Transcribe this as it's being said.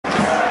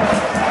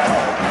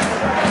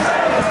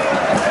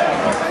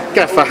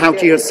Gaffer, how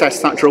do you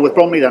assess that draw with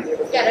Bromley then?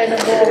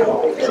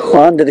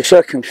 Well, under the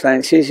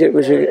circumstances, it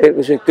was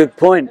a good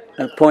point,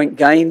 a point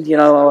gained. You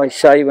know, I always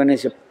say when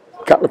there's a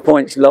couple of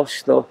points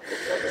lost, or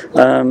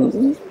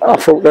I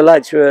thought the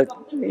lads were,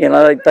 you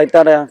know, they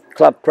done our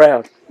club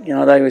proud. You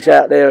know, they was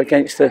out there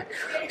against a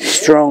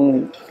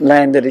strong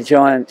Land of the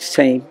Giants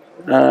team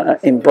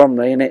in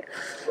Bromley, and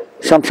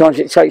sometimes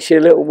it takes you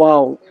a little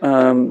while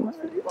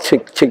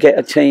to get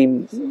a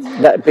team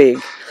that big,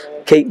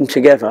 keep them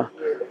together,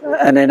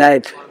 and then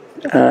add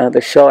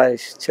the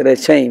size to their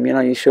team. You know,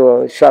 you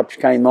saw subs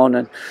came on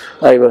and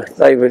they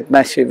were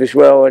massive as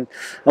well, and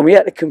we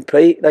had to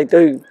compete. They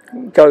do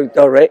go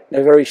direct.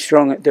 They're very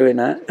strong at doing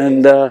that,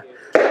 and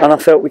I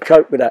felt we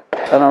coped with that,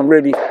 and I'm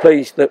really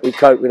pleased that we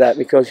coped with that,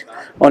 because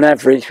on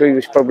average we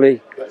was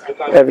probably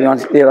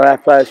our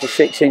players were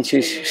 6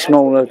 inches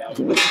smaller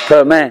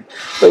per man,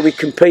 but we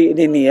competed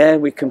in the air.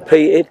 We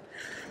competed,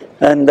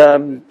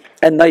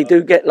 and they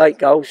do get late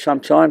goals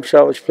sometimes, so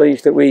I was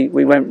pleased that we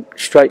went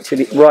straight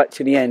right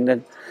to the end,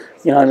 and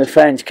you know, the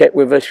fans kept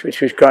with us,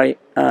 which was great,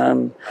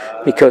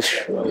 because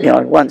you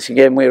know, once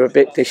again we were a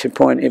bit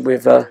disappointed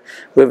with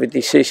a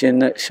decision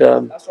that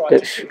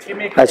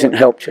hasn't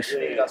helped us.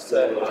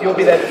 You'll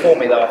be there before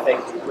me though, I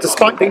think.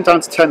 Despite being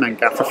down to 10 men,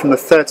 Gaffer, from the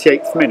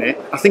 38th minute,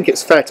 I think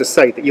it's fair to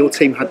say that your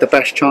team had the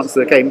best chance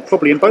of the game,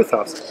 probably in both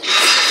halves.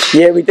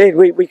 Yeah, we did.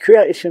 We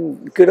created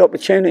some good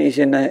opportunities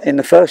in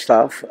the first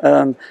half.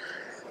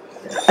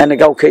 And the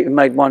goalkeeper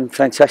made one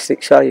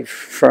fantastic save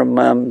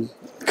from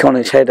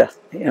Connor's header,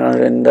 you know,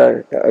 and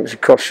it was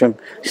across from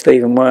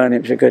Stephen Wern.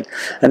 It was a good.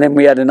 And then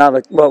we had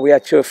another. Well, we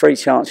had 2 or 3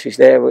 chances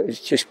there. It was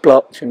just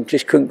blocked and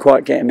just couldn't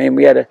quite get him in.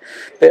 We had a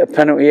bit of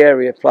penalty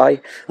area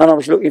play, and I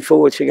was looking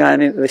forward to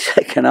going into the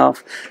second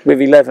half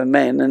with 11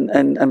 men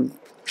and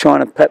trying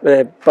to pepper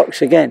their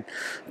box again,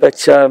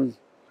 but.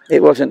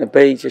 It wasn't to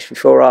be just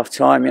before half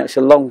time. You know, it's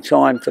a long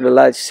time for the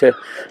lads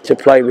to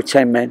play with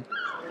 10 men.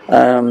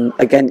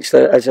 Against,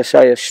 as I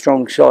say, a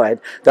strong side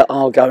that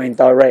are going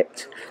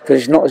direct, because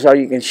it's not as though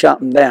you can shut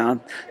them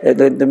down.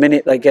 The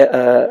minute they get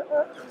a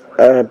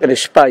bit of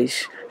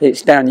space,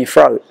 it's down your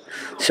throat.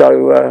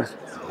 So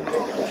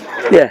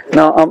yeah,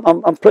 no,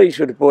 I'm pleased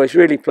with the boys,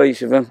 really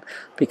pleased with them,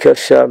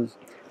 because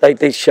they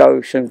did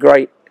show some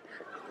great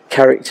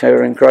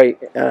character and great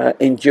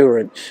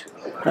endurance.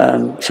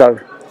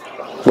 So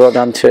well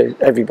done to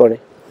everybody.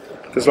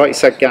 Because like you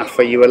said,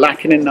 Gaffer, you were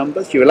lacking in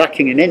numbers, you were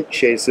lacking in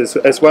inches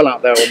as well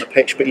out there on the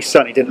pitch, but you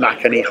certainly didn't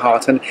lack any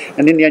heart, and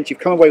in the end you've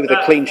come away with a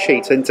clean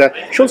sheet, and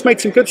Sean's made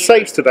some good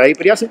saves today,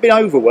 but he hasn't been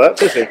overworked,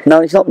 has he? No,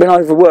 he's not been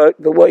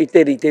overworked, but what he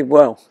did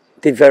well,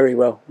 did very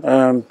well,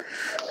 and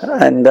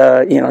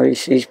you know,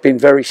 he's been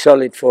very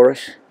solid for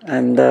us,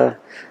 and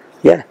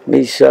yeah,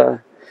 he's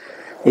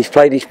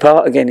played his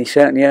part again. He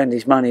certainly earned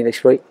his money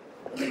this week.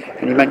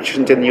 And you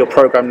mentioned in your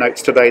programme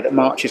notes today that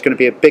March is going to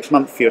be a big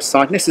month for your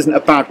side, and this isn't a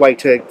bad way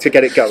to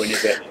get it going,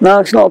 is it? No,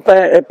 it's not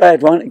a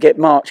bad one to get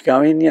March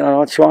going. You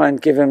know, I try and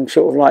give them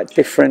sort of like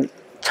different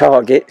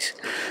targets.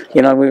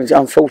 You know,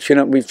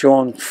 unfortunate we've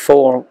drawn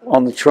 4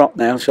 on the trot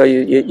now, so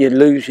you're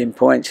losing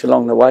points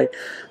along the way.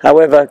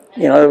 However,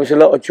 you know, there was a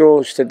lot of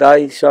draws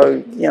today,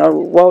 so you know,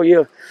 while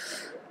you're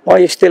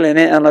still in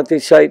it, and I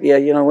did say to you,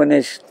 you know, when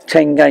there's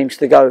 10 games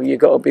to go, you've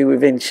got to be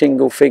within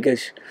single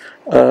figures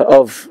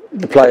of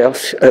the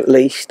playoffs at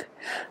least.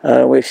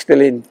 We're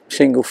still in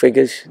single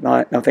figures.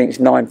 I think it's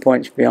 9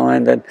 points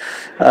behind, and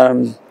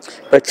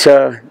but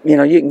you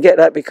know, you can get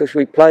that because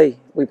we play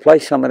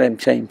some of them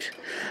teams,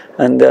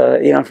 and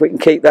you know, if we can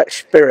keep that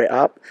spirit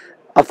up,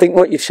 I think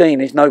what you've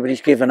seen is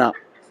nobody's given up.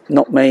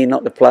 Not me,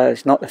 not the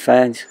players, not the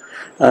fans.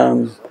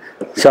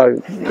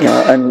 So you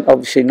know, and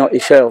obviously not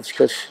yourselves,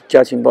 because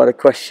judging by the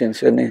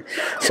questions, and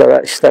so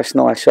that's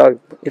nice. So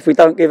if we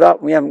don't give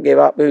up, we haven't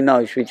given up. Who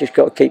knows? We just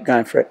got to keep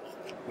going for it.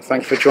 Well,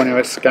 thank you for joining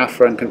us,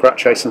 Gaffer, and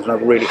congratulations on a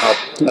really hard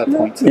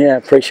point. Yeah,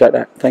 appreciate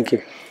that. Thank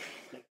you.